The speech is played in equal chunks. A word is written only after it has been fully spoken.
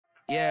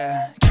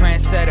Yeah,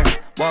 trendsetter.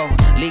 Whoa,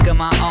 league of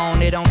my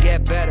own, it don't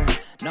get better.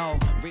 No,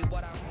 read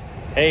what I...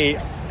 Hey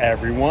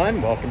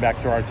everyone, welcome back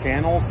to our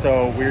channel.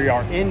 So we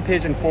are in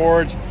Pigeon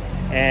Forge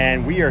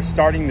and we are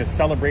starting the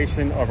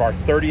celebration of our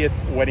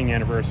 30th wedding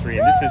anniversary.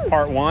 And this is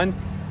part one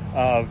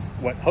of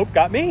what Hope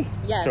got me.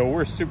 Yes. So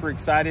we're super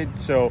excited.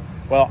 So,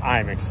 well,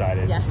 I'm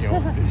excited. Yeah. You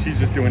know, she's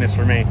just doing this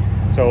for me.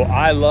 So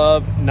I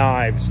love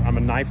knives. I'm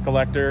a knife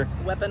collector.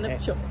 Weapon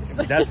of choice.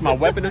 That's my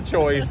weapon of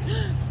choice.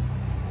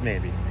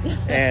 Maybe.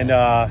 And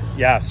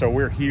yeah, so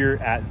we're here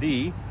at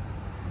the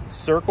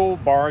Circle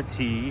Bar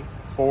T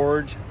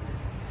Forge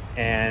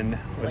and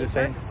what did it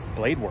say?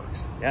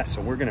 Bladeworks. Yeah, so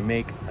we're gonna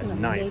make a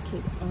knife. Make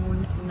his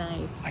own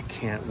knife. I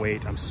can't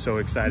wait. I'm so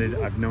excited.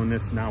 I've known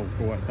this now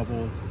for what, a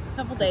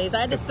couple days.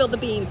 I had to spill the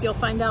beans. You'll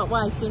find out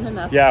why soon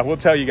enough. Yeah, we'll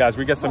tell you guys.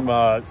 We got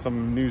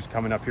some news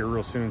coming up here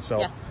real soon.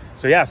 So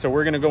yeah. So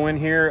we're gonna go in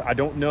here. I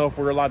don't know if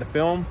we're allowed to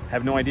film.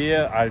 Have no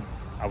idea. I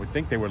would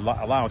think they would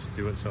allow us to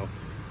do it. So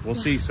we'll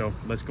see. So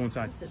let's go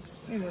inside.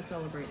 Maybe we'll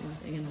celebrate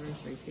my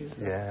anniversary too.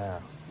 So. Yeah.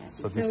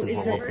 So this is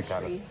what we'll pick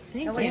out of.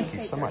 Thank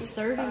you so much.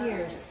 30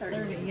 years.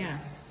 30, yeah.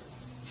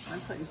 I'm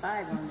putting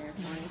 5 on there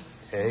for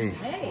you. Hey,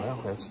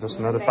 well, that's just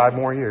another 5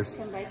 more years.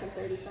 Come back in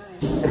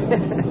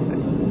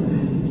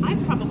 35. I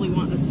probably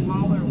want a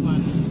smaller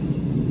one.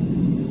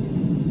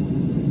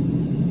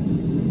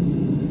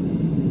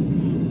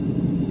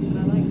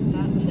 But I like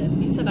that tip.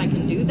 You said I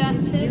can do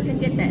that tip? You can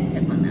get that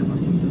tip on that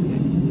one.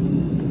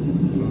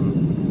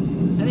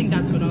 I think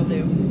that's what I'll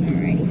do.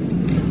 Alrighty.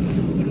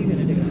 What are you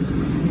going to do?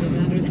 Do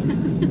that or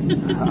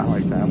that? I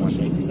like that one.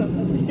 Shake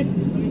something. Let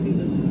me do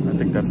this one. I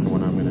think that's the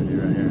one I'm going to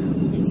do right here.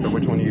 So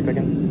which one are you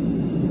picking?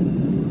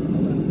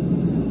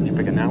 You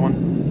picking that one?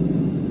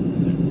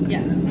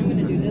 Yes, I'm going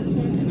to do this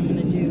one, and I'm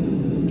going to do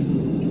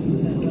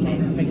that one. I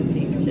don't know if I can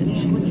see the tip.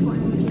 Which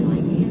one would you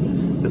like,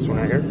 Andy? This one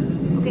right here?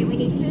 Okay, we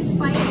need 2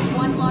 spikes,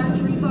 1 large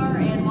rebar,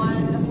 and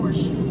 1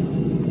 horseshoe.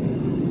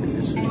 And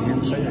this is the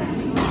inside.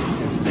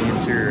 This is the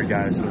interior,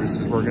 guys. So this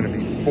is where we're going to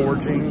be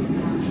forging.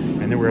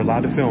 And then we're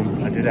allowed to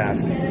film. I did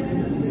ask.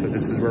 So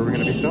this is where we're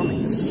going to be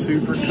filming.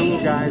 Super cool,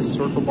 guys.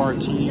 Circle Bar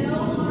T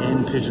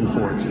and Pigeon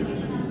Forge.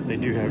 They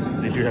do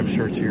have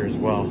shirts here as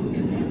well.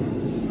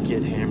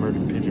 Get hammered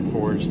in Pigeon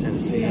Forge,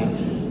 Tennessee. I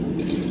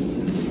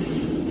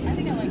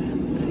think I like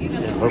them. You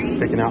got the Hope's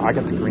picking out. I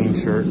got the green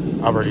shirt.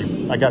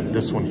 I got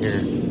this one here.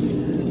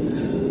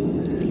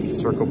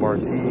 Circle Bar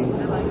T.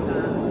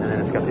 And then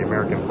it's got the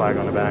American flag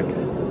on the back.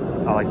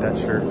 I like that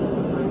shirt.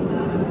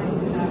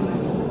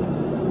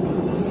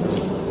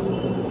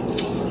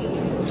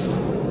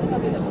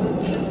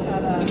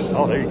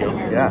 Oh, there you go.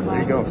 Yeah,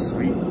 there you go.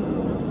 Sweet.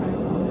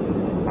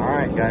 All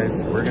right,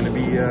 guys. We're going to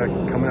be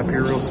coming up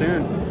here real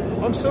soon.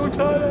 I'm so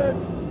excited.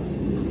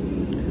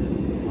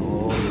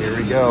 Oh, here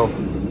we go.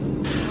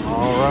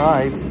 All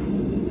right.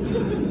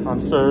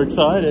 I'm so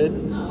excited.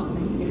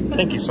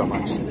 Thank you so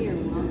much.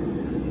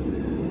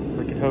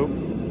 Look at Hope.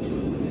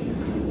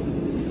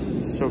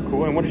 So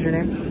cool. And what is your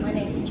name? My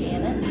name's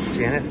Janet.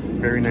 Janet.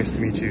 Very nice to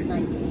meet you.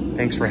 Nice to meet you.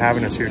 Thanks for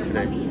having us here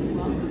today.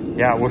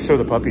 Yeah, we'll show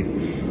the puppy.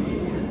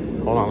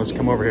 Hold on, let's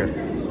come over here.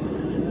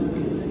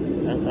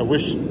 I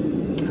wish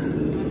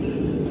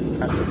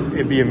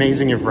it'd be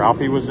amazing if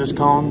Ralphie was this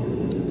calm.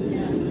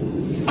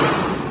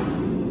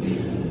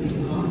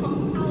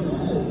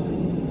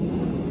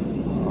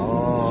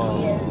 Oh.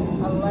 She is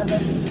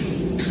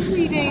 11.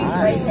 Sweetie.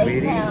 Hi,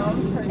 sweetie.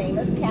 Pounds. Her name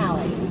is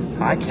Callie.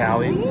 Hi,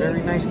 Callie.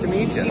 Very nice to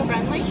meet Is she you.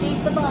 friendly?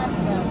 She's the boss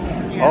down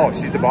there. Oh,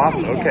 she's the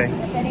boss? Okay.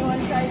 If anyone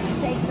tries to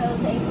take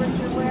those aprons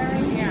you're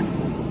wearing,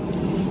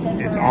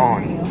 send her It's after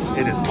on. you.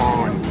 It is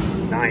on.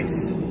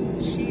 Nice.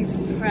 She's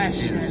precious.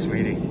 She's a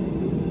sweetie.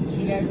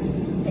 She does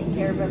take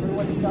care of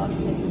everyone's dog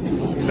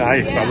fixing.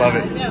 Nice. I love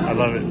it. Yeah. I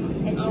love it.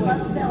 And she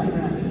loves belly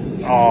rub.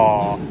 Oh.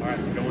 All right,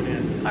 we're going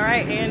in. All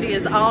right, Andy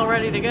is all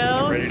ready to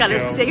go. Ready He's got to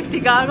his go.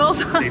 safety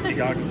goggles on. Safety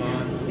goggles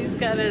on. He's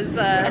got his,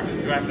 Do I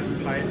have to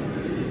tie it?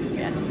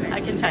 yeah, I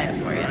can tie it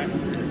for you. All right,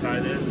 we'll tie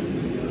this.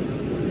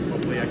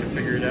 Hopefully I can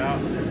figure it out.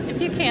 If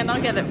you can,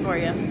 I'll get it for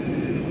you.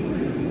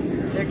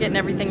 They're getting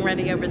everything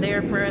ready over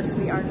there for us.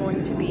 We are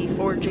going to be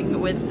forging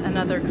with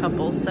another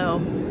couple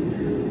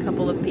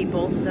of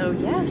people. So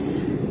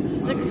yes, this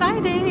is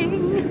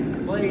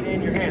exciting. Blade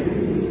in your hand.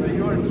 So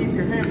you want to keep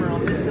your hammer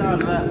on this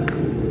side of that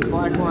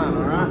black line,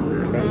 all right?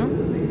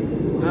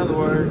 In other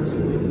words,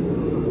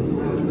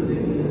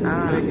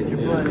 make it your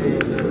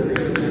blade.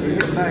 When you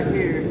get back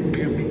here, you're going to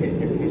be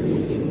hitting your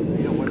hand.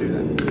 You don't want to do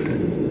that.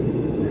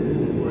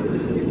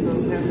 Get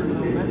those hammers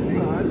on that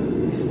side.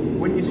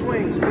 When you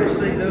swing,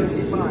 especially those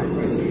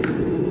spikes,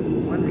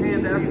 one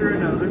hand after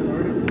another,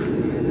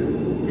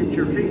 get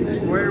your feet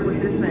square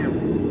with this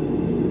hammer.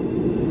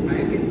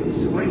 Make it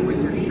swing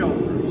with your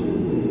shoulders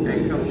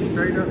and come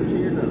straight up to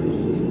your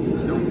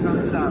nose. Don't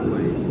come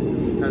sideways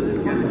because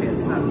it's going to hit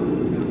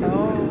something.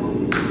 Oh.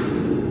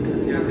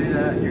 It's going to do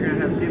that. You're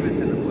going to have divots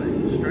in the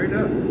blade. Straight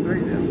up,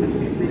 straight down.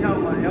 You see how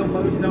my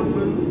elbows don't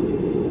move?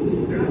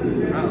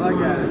 Right like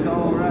that. It's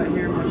all right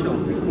here in my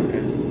shoulder.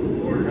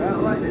 Right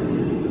like this.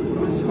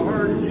 As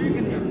hard as you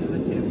can hit to the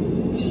tip.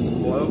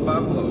 Blow by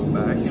blow,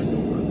 back and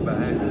forth,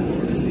 back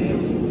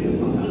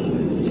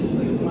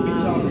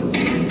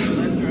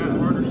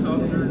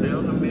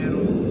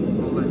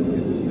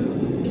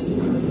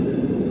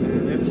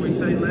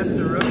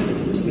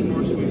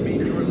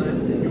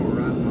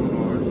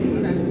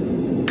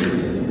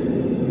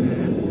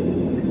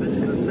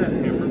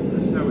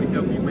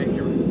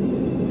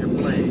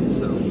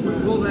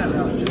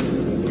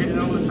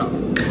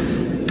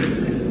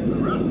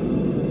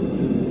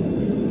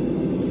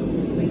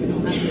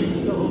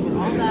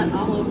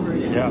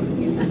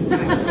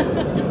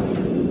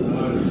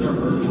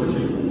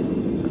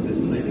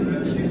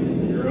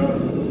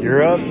up.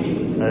 You're up.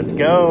 Let's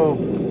go.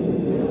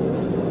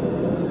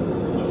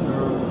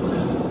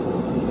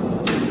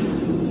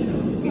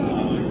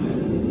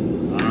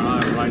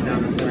 Right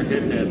down the center,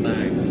 hit that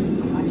thing.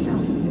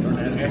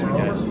 Excuse me,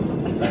 guys.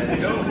 There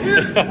you go.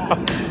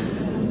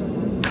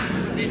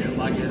 Need it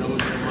like it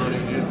owes your money,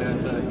 hit that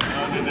thing.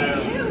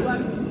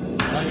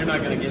 Now you're not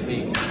going to get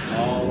me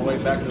all the way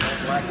back to that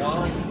black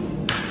line.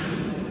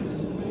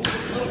 A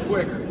little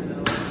quicker.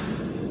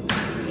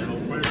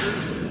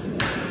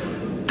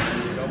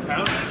 Go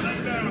pound that thing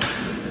down.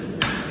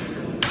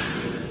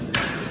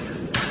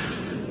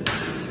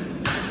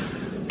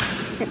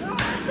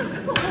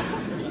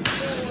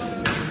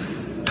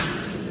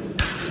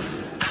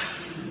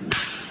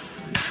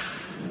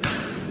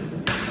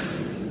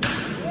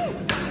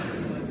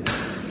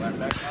 Right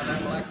back on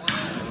that black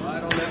line,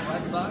 right on that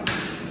right side.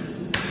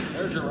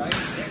 There's your right.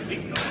 Yeah,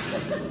 keep going.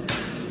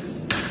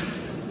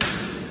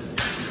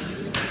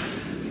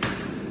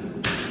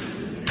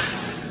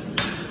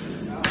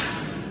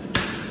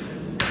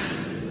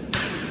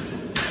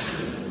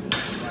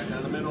 Right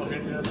down the middle,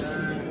 hit that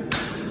thing.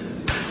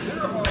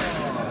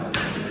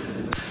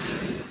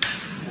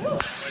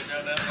 Way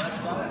down that left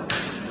side.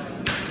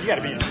 You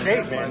gotta be in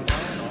shape, man.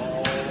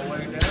 All the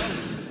way down.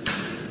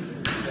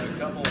 Got a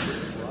couple of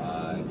hits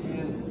right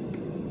in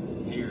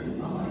here.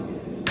 Right on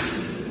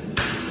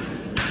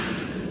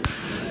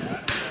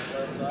that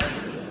left side.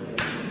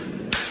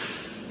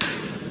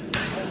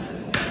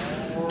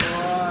 All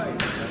right.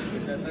 Let's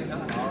get that thing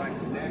high. All right,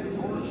 next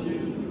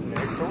horseshoe.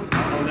 Next one.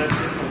 Oh, that's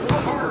it. A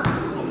little harder. A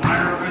little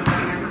higher with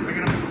that hammer. Pick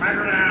it up,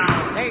 hammer down.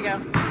 There you go.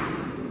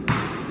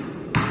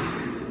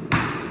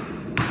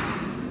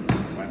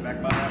 Right back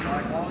by that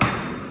black line.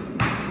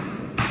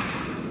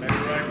 Maybe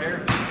right there.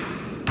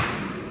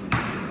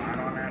 Right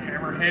on that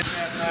hammer. Hit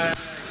that thing.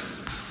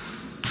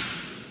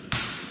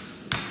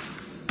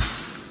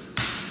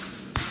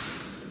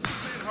 A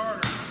bit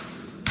harder.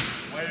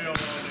 Way over on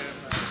that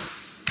thing.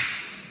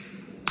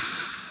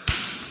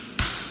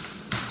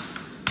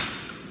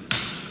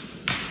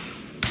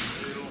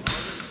 A little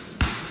harder.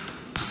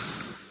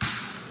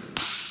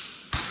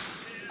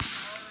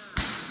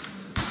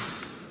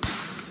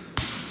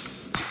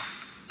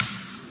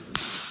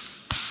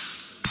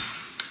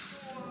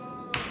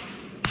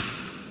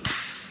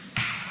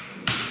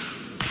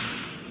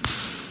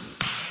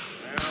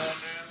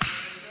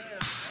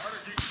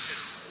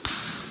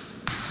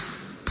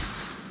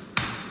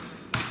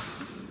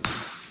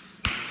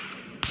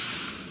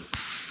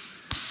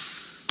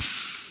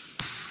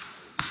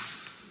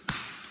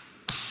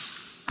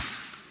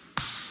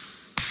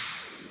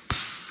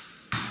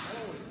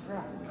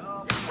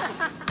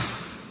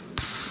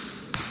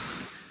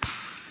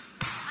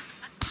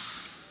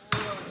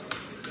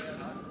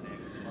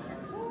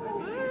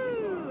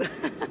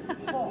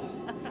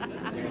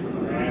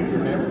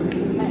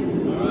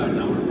 Alright,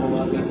 now we're gonna pull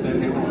out this set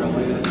hammer. We're gonna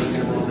lay that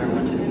hammer on there. I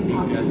want you to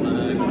beat that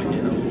thing like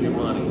it owes you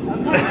money.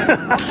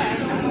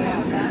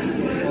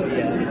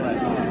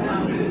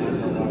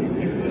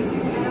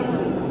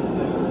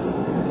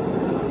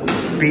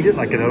 Beat it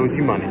like it owes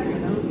you money.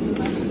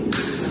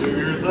 Do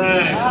your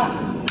thing.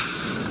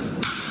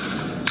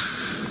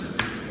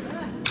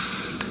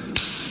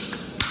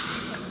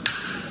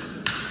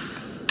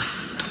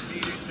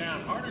 Beat it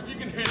down hard as you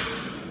can hit it.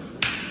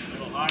 A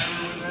little higher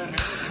with that hammer.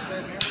 Hit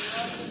that hammer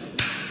up.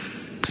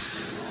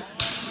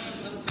 All the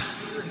way up to the top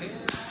of your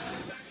head.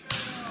 Back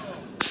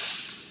down.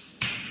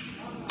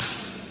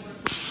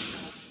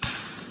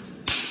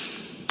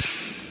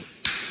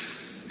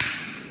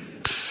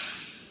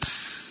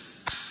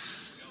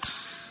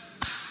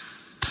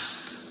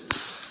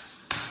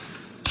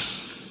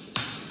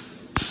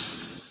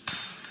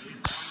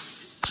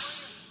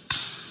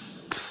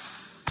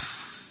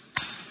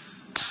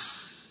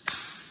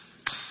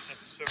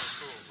 That's so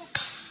cool.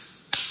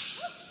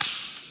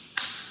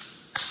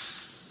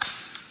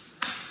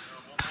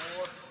 One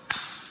more.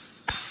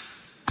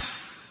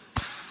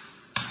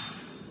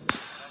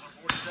 Another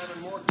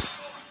 47 more.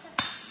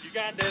 You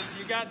got this.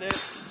 You got this.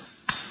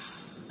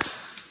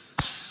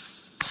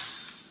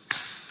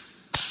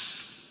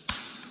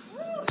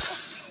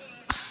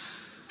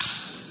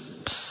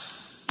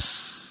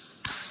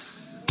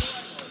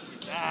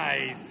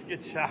 Nice.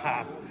 Good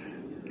job.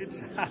 Good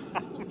job.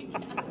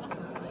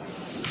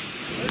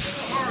 A little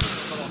harder,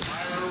 a little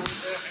higher with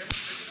that hammer.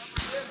 Pick it up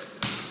again. Hammer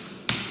down.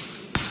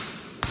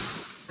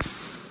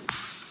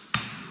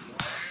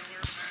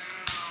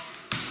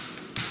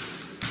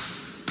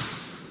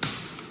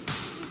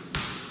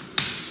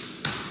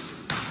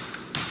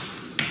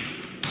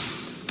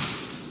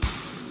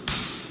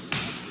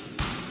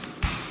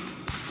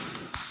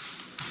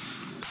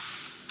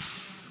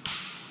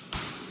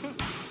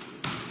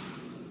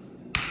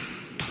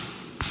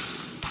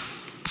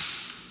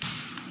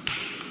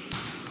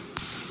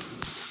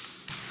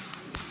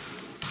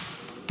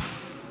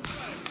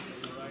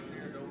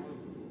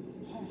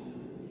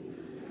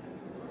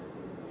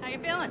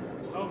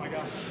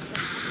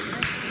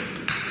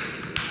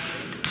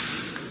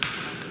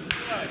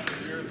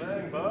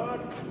 thing, bud.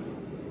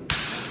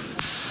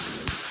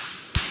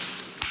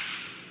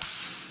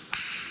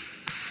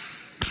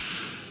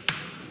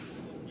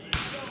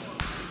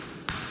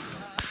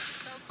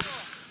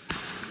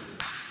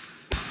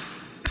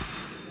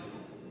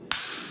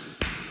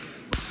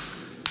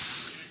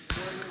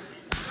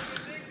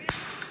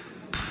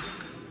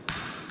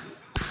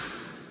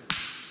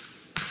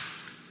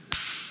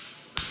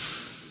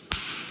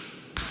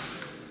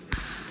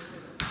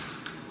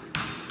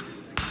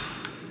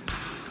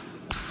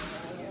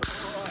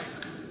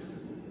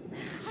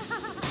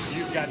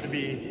 You've got to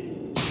be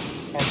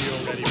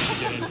RPO ready when you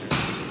get in here.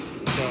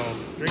 So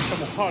drink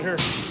some water,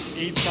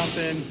 eat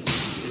something,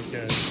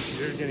 because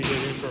you're going to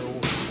get in for a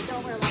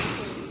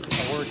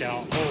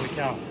workout. Holy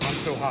cow, I'm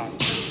so hot.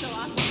 It's so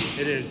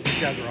awesome. It is.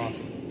 These guys are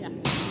awesome. Yeah.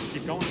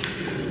 Keep going.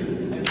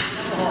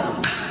 A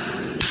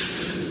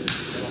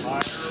little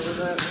higher over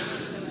that.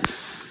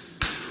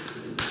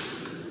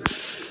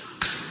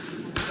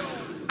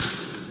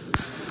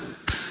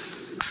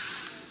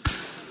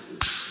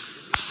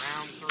 This is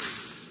round 3.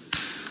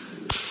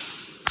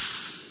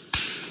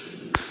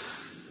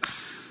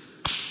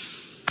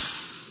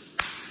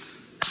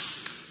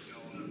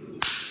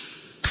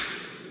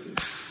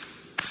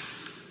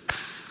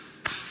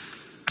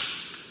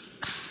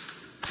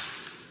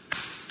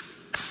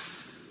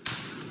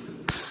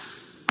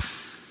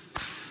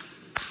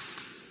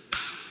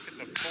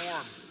 The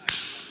form.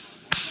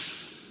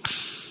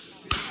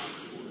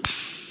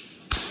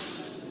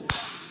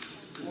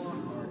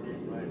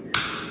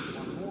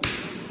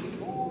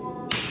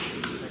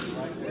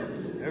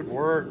 Good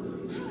work.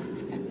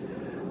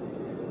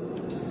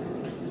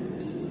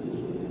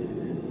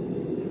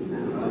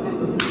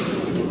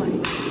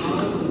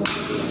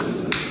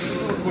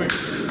 Real quick.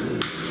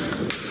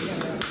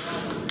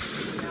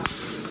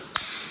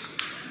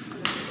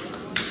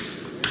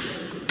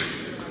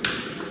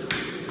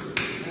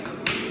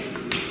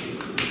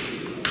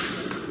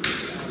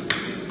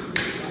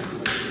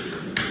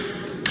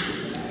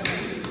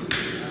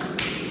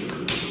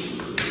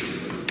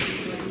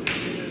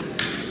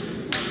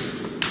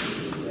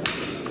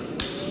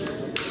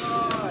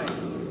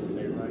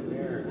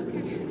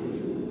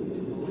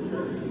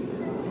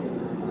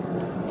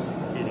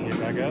 Heating it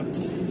back up.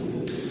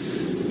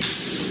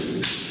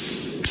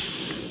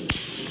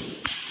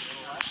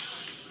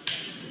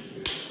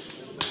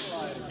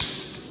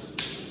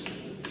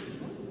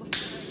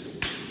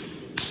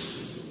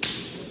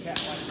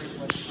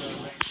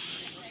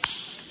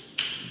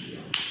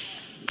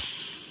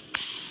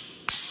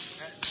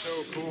 That's so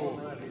cool.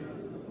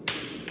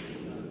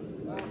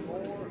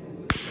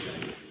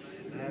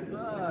 That's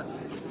us.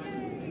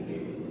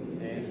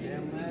 And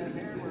him that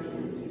hammer.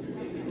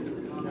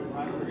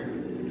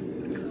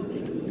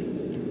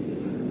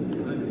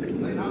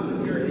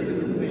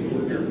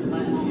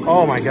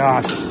 Oh my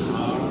gosh.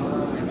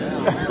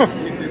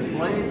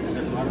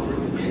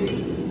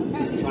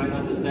 Try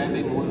not to stab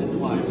me more than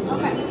twice.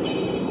 Okay. 2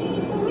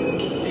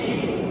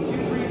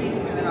 freebies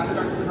and then I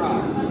start to cry.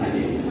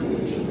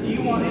 Do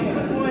you want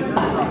input one or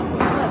drop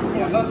one?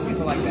 Yeah, most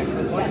people like that.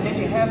 Did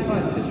you have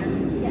fun, sister?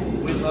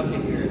 Yes. We'd love to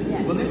hear it.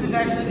 Yes. Well, this is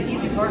actually the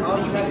easy part. All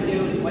you have to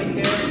do is wait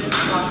there and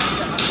watch me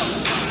set myself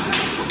up.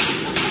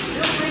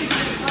 Feel free to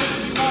just play if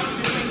you want to do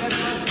anything that's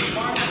less than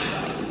far enough.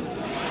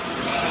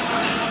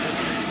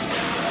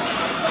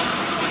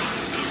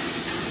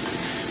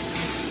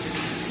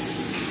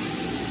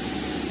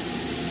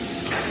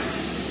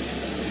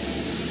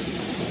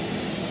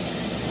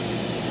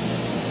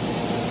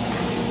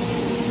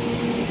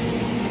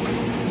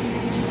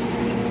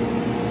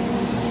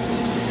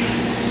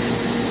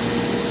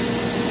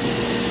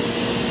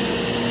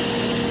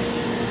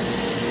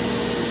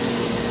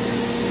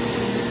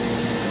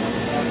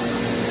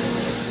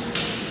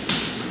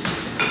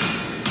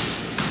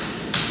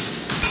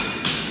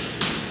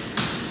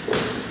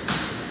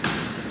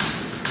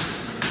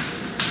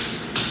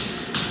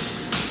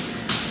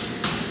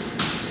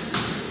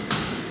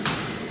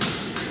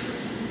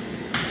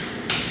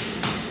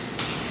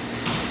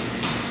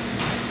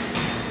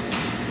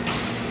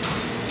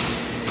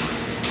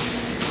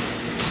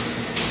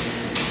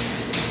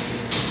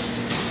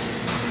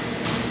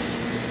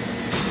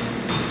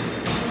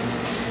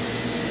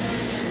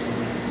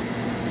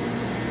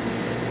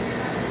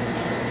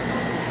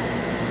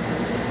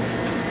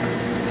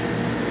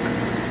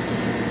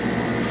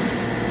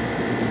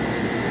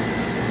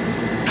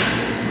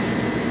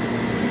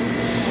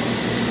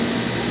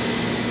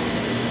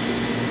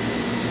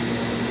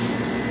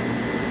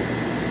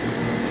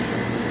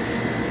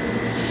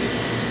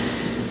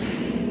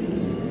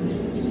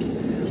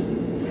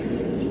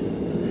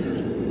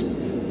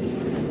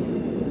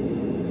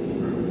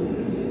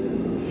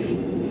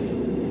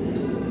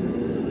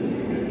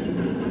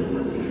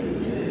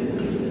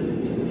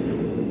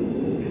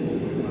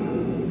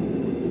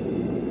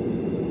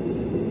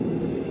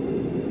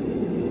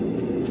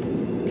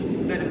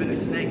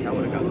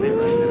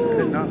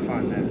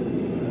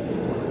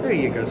 There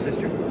you go,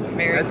 sister.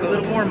 Very That's cool. a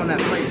little warm on that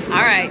plate.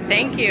 All right,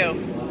 thank you.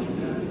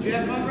 Did you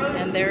have fun, brother?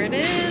 And there it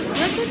is. Look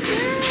at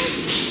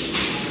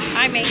that.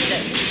 I made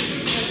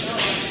this.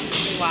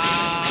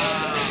 Wow.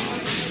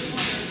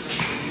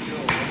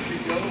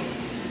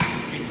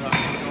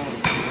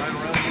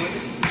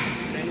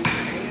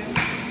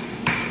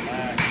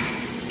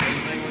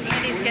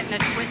 Andy's getting a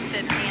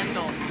twisted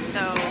handle,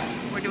 so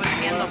we're doing the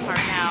handle part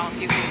now,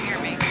 if you can hear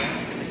me.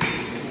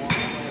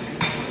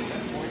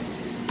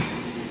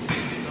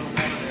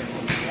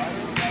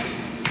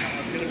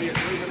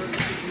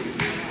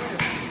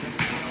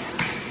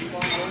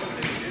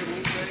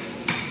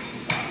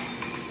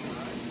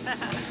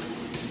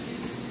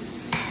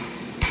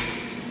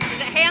 Is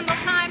it handle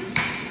time?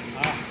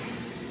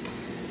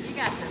 You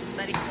got this,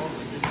 buddy.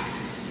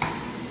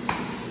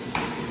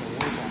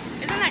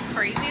 Isn't that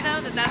crazy,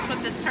 though, that that's what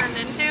this turned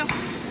into?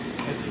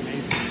 It's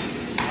amazing.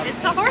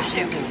 It's a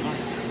horseshoe.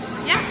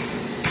 Yeah.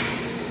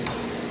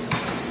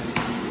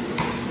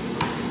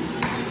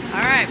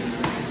 All right.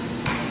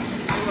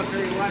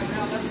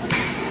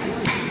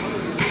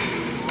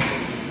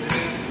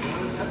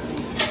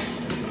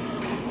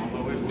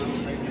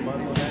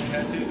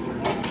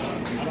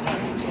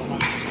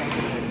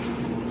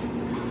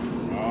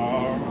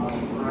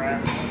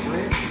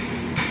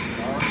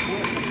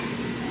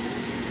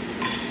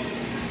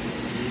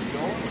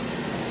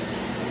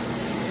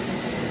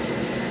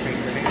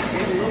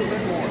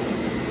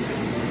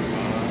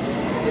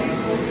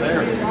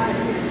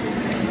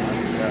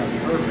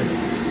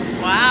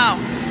 Wow.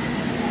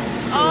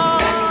 Oh,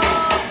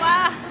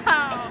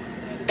 wow.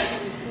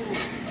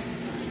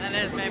 That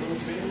is, babe.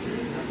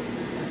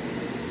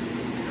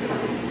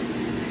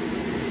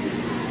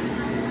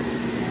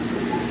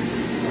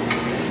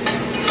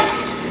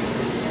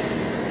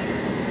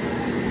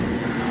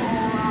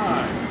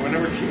 Alright.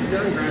 Whenever she's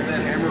done, grab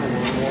that hammer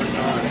one more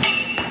time.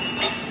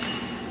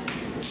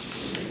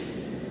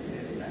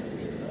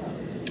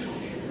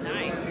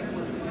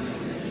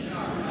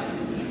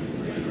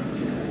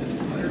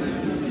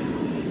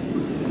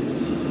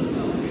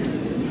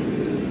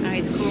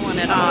 He's cooling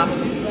it off,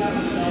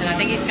 and I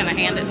think he's going to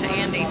hand it to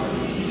Andy.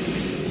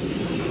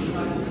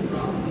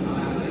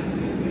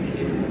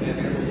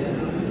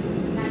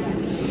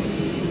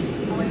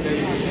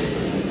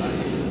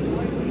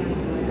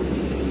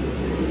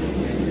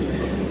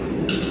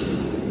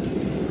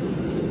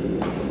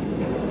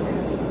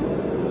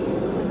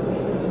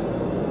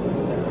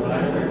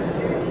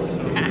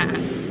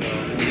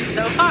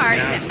 So far,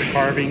 That's the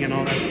carving and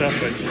all that stuff,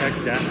 but check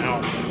that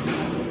out.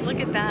 Look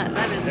at that.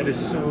 That is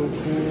so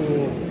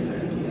cool.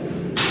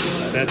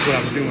 That's what I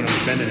was doing when I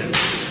was bending it. Yep.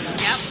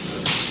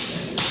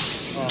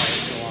 Oh,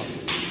 that's so awesome.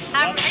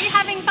 Are you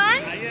having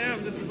fun? I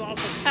am. This is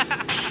awesome.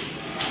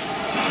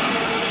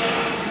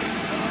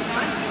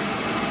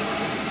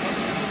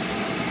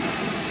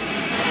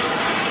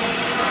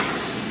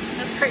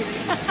 That's crazy.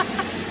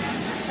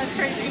 That's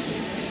crazy.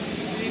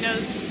 He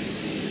knows.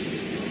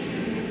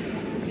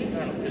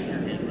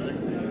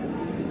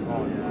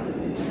 Oh, yeah.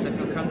 Does that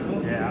feel comfortable?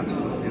 Yeah,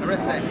 absolutely. The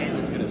rest of that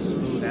handle is going to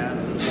smooth out.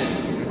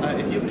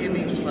 If you give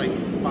me just like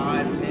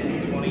 5,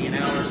 10, 20 an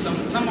hour,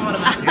 some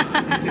automatic.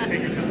 Just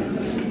take your time.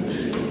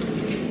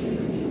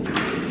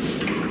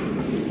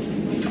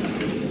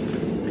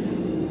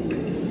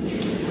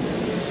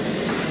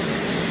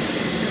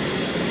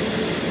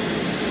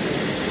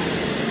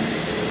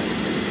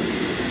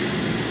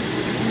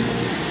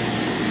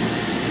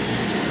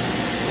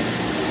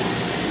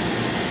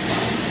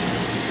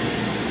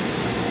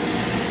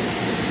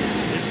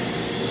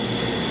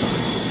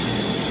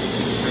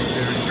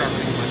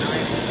 Sharpening my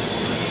knife.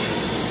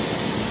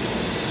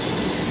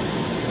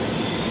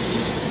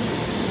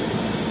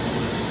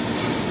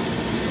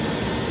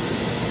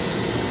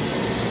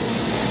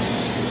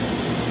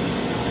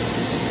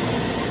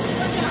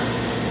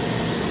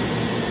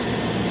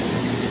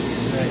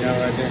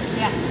 Right there.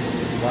 Yeah.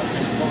 Watch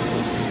him fall.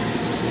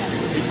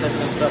 If he sets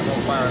that stuff on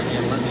fire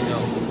again, let me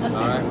know.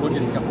 Alright, we'll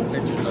get a couple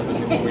pictures of it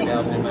before we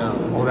douse him out.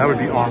 Oh, that would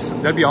be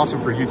awesome. That'd be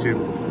awesome for YouTube.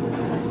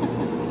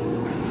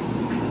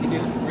 He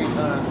did it 3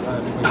 times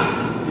last week.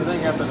 You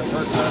think after the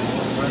first time,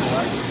 we'll run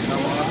like no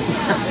more?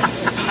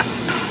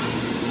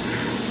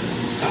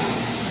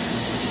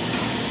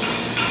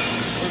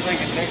 We're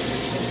thinking next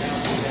week we'll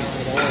down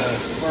with oil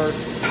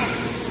first,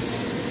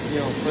 you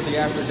know, for the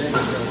after dinner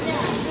show. Yeah,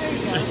 there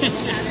you go.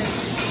 We'll have it.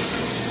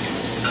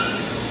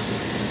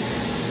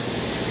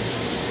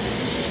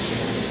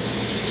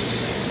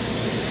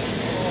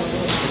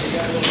 You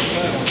got a little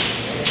cut on it.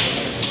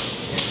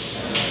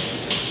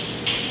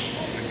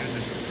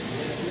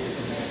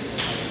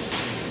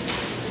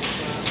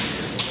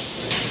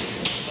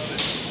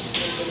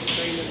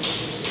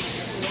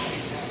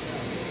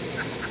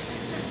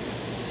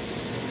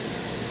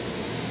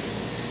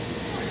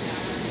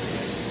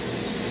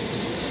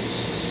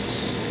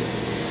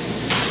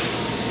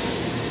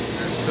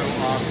 So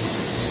awesome.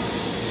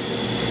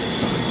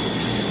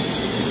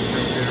 So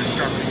they're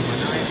sharpening my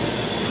knife.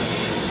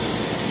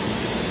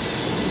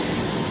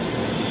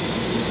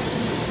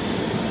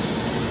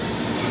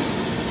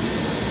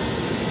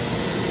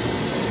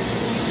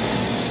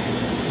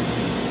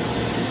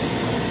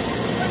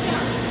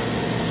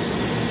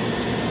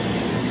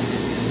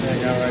 There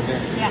you go, right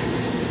there. Yeah.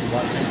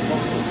 Watch him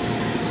fall.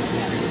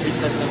 He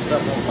set some stuff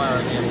on fire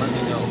again, let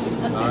me know.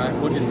 All right,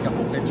 we'll get a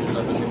couple pictures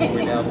of it before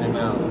we douse him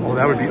out. Oh,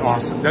 that would be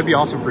awesome. That'd be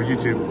awesome for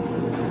YouTube.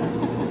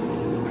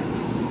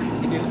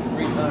 He did it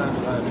 3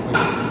 times last week.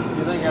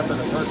 You think after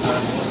the first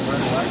time, it wasn't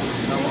ready like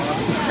this? No one.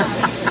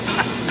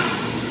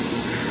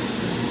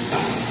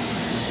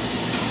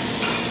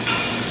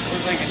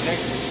 We're thinking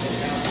next week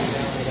we'll down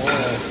with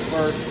oil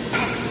first,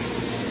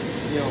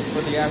 you know,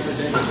 for the after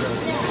dinner show.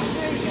 Yeah,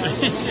 there you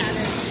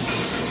go.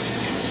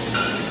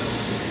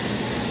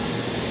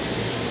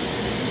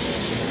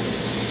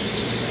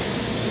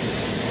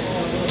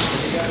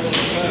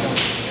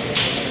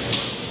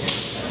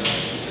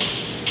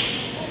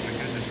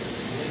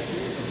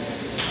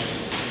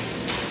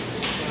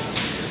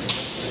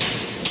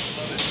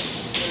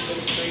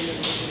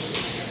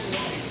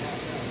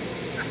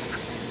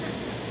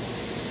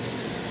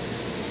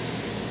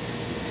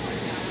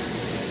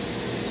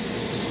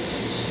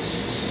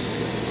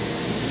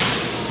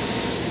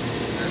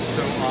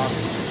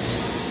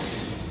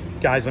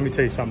 Guys, let me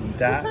tell you something.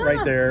 That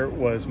right there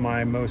was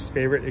my most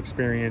favorite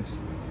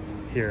experience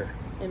here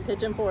In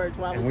Pigeon Forge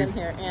while we've been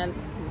here, and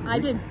I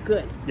did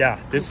good. Yeah,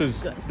 this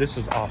is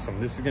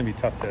awesome. This is gonna be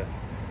tough to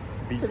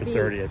beat the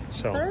 30th.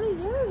 So 30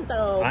 years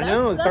though. I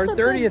know it's our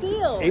 30th,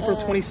 deal. April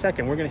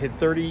 22nd. We're gonna hit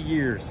 30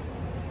 years.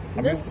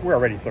 I mean, we're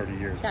already 30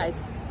 years. Guys,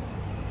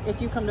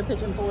 if you come to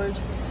Pigeon Forge,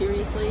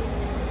 seriously,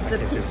 the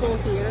people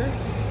here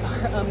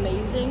are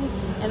amazing,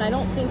 and I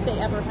don't think they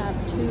ever have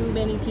too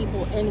many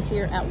people in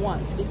here at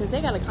once because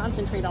they got to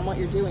concentrate on what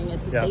you're doing.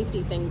 It's a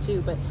safety thing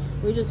too, but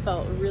we just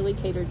felt really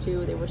catered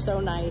to. They were so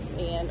nice,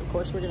 and of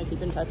course we're going to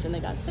keep in touch, and they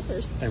got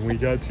stickers. And we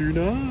got 2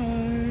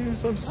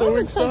 knives. I'm so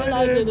excited.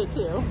 I did it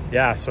too.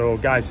 Yeah, so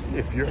guys,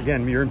 if you're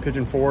in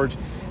Pigeon Forge,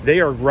 they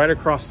are right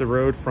across the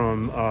road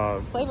from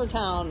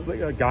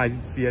Flavortown. Guy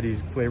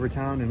Fieri's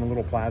Flavortown in a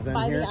little plaza in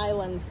here. By the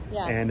island,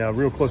 yeah. And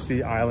real close to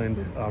the island,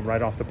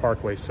 right off the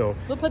parkway. So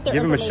we'll put their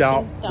give them a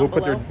shout. We'll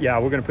put their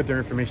we're going to put their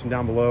information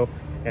down below.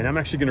 And I'm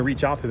actually going to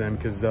reach out to them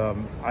because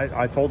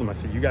I told them, I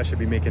said, you guys should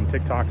be making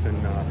TikToks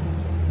and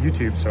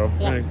YouTube. So I'm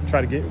going to try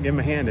to give them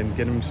a hand and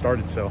get them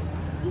started. So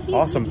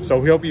awesome. So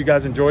we hope you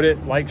guys enjoyed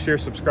it. Like, share,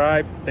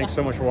 subscribe. Thanks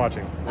so much for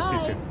watching. We'll see you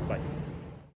soon.